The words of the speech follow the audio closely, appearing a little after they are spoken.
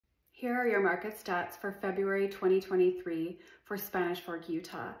Here are your market stats for February 2023 for Spanish Fork,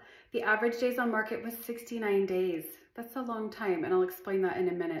 Utah. The average days on market was 69 days. That's a long time, and I'll explain that in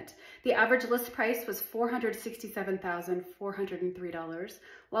a minute. The average list price was $467,403,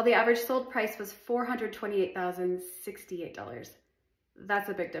 while the average sold price was $428,068. That's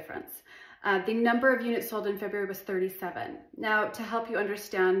a big difference. The number of units sold in February was 37. Now, to help you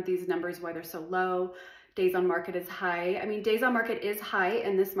understand these numbers, why they're so low, days on market is high. I mean, days on market is high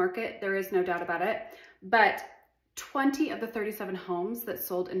in this market. There is no doubt about it. But 20 of the 37 homes that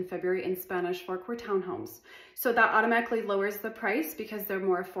sold in February in Spanish Fork were townhomes. So that automatically lowers the price because they're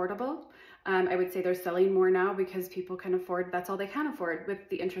more affordable. I would say they're selling more now because people can afford, that's all they can afford with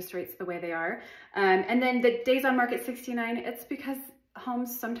the interest rates the way they are. And then the days on market 69, it's because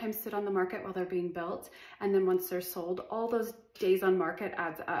homes sometimes sit on the market while they're being built. And then once they're sold, all those days on market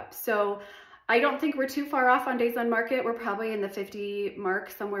adds up. So I don't think we're too far off on days on market. We're probably in the 50 mark,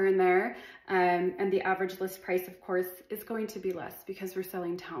 somewhere in there. And the average list price, of course, is going to be less because we're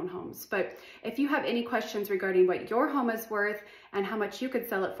selling townhomes. But if you have any questions regarding what your home is worth and how much you could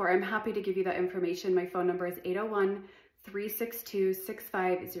sell it for, I'm happy to give you that information. My phone number is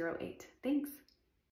 801-362-6508. Thanks.